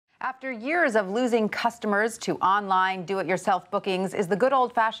After years of losing customers to online do-it-yourself bookings, is the good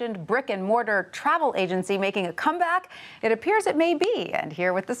old-fashioned brick-and-mortar travel agency making a comeback? It appears it may be. And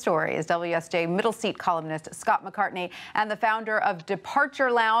here with the story is WSJ Middle Seat columnist Scott McCartney and the founder of Departure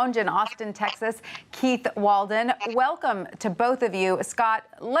Lounge in Austin, Texas, Keith Waldon. Welcome to both of you. Scott,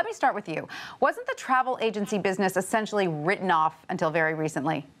 let me start with you. Wasn't the travel agency business essentially written off until very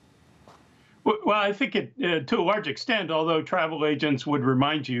recently? Well, I think to a large extent, although travel agents would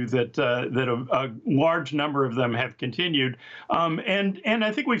remind you that a large number of them have continued, and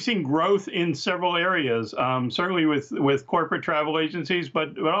I think we've seen growth in several areas, certainly with corporate travel agencies,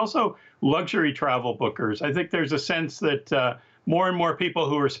 but also luxury travel bookers. I think there's a sense that more and more people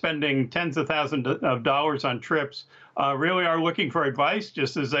who are spending tens of thousands of dollars on trips really are looking for advice,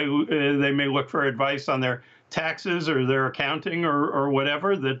 just as they may look for advice on their taxes or their accounting or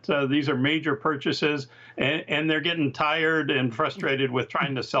whatever, that these are major purchases and they're getting tired and frustrated with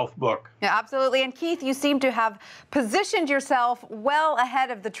trying to self-book. Yeah, absolutely. And Keith, you seem to have positioned yourself well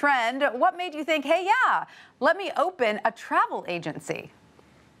ahead of the trend. What made you think, hey, yeah, let me open a travel agency?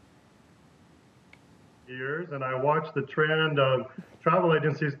 Years, and I watched the trend of travel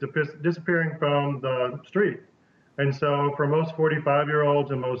agencies disappearing from the street. And so for most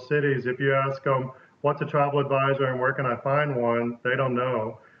 45-year-olds in most cities, if you ask them, what's a travel advisor and where can I find one, they don't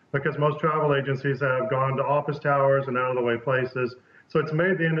know, because most travel agencies have gone to office towers and out of the way places. So it's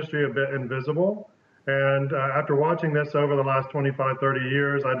made the industry a bit invisible. And after watching this over the last 25, 30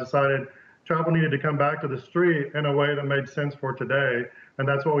 years, I decided travel needed to come back to the street in a way that made sense for today. And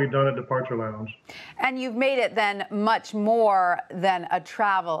that's what we've done at Departure Lounge. And you've made it then much more than a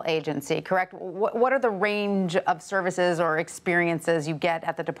travel agency, correct? What are the range of services or experiences you get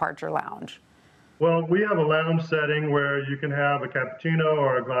at the Departure Lounge? Well, we have a lounge setting where you can have a cappuccino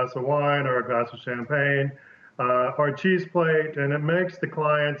or a glass of wine or a glass of champagne or a cheese plate, and it makes the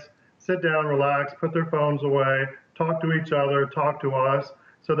clients sit down, relax, put their phones away, talk to each other, talk to us,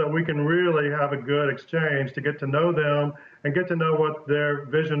 so that we can really have a good exchange to get to know them and get to know what their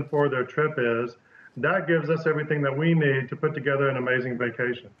vision for their trip is. That gives us everything that we need to put together an amazing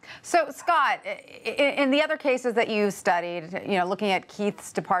vacation. So, Scott, in the other cases that you studied, looking at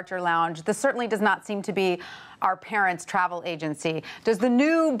Keith's Departure Lounge, this certainly does not seem to be our parents' travel agency. Does the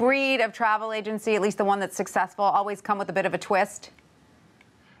new breed of travel agency, at least the one that's successful, always come with a bit of a twist?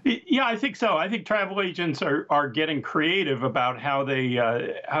 Yeah, I think so. I think travel agents are getting creative about how they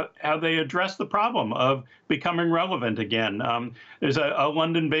address the problem of becoming relevant again. There's a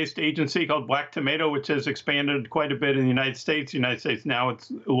London-based agency called Black Tomato, which has expanded quite a bit in the United States. The United States now its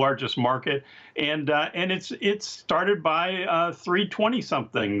the largest market, and it's started by three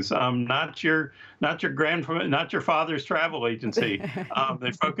 20-somethings, not your father's travel agency.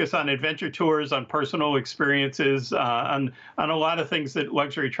 They focus on adventure tours, on personal experiences, on a lot of things that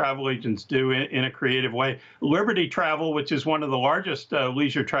luxury travel agents do in a creative way. Liberty Travel, which is one of the largest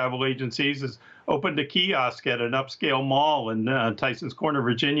leisure travel agencies, is opened a kiosk at an upscale mall in Tysons Corner,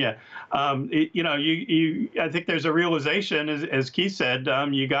 Virginia. I think there's a realization, as Keith said,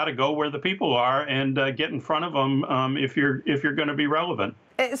 you got to go where the people are and get in front of them if you're going to be relevant.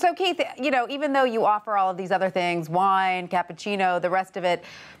 So, Keith, even though you offer all of these other things, wine, cappuccino, the rest of it,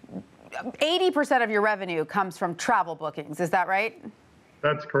 80% of your revenue comes from travel bookings. Is that right?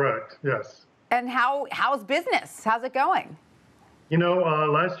 That's correct, yes. And how's business? How's it going?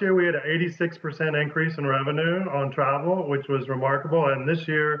 Last year we had an 86% increase in revenue on travel, which was remarkable. And this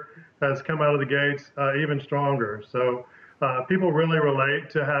year has come out of the gates even stronger. So people really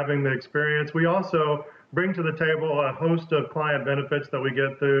relate to having the experience. We also bring to the table a host of client benefits that we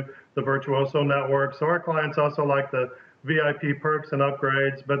get through the Virtuoso network. So our clients also like the VIP perks and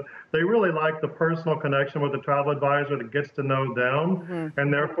upgrades, but they really like the personal connection with the travel advisor that gets to know them. Mm-hmm.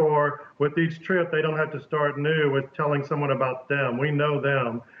 And therefore, with each trip, they don't have to start new with telling someone about them. We know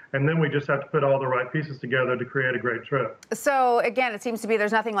them. And then we just have to put all the right pieces together to create a great trip. So again, it seems to be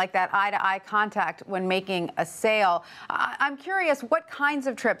there's nothing like that eye-to-eye contact when making a sale. I'm curious, what kinds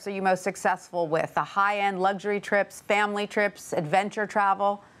of trips are you most successful with? The high-end luxury trips, family trips, adventure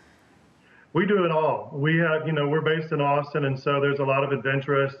travel? We do it all. We have, we're based in Austin, and so there's a lot of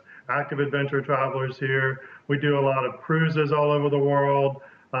adventurous, active adventure travelers here. We do a lot of cruises all over the world.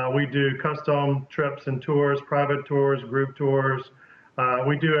 We do custom trips and tours, private tours, group tours.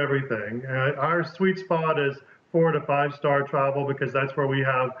 We do everything. Our sweet spot is 4 to 5-star travel because that's where we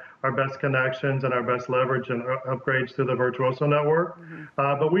have our best connections and our best leverage and upgrades through the Virtuoso network. Mm-hmm.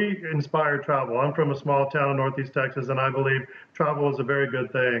 But we inspire travel. I'm from a small town in Northeast Texas, and I believe travel is a very good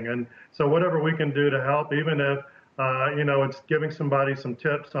thing. And so whatever we can do to help, even if it's giving somebody some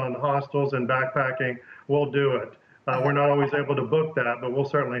tips on hostels and backpacking, we'll do it. We're not always able to book that, but we'll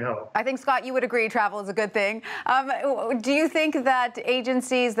certainly help. I think, Scott, you would agree travel is a good thing. Do you think that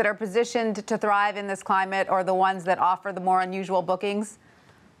agencies that are positioned to thrive in this climate are the ones that offer the more unusual bookings?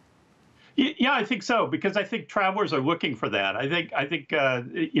 Yeah, I think so, because I think travelers are looking for that. I think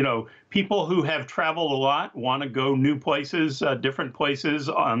you know, people who have traveled a lot want to go new places, different places.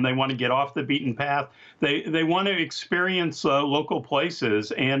 They want to get off the beaten path. They want to experience local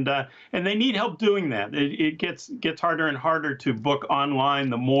places, and they need help doing that. It gets harder and harder to book online.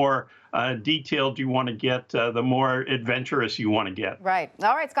 The more detailed you want to get, the more adventurous you want to get. Right.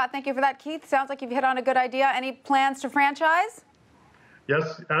 All right, Scott. Thank you for that, Keith. Sounds like you've hit on a good idea. Any plans to franchise?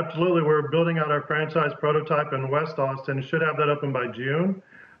 Yes, absolutely. We're building out our franchise prototype in West Austin. Should have that open by June.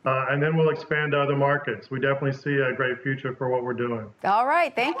 And then we'll expand to other markets. We definitely see a great future for what we're doing. All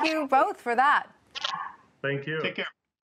right. Thank you both for that. Thank you. Take care.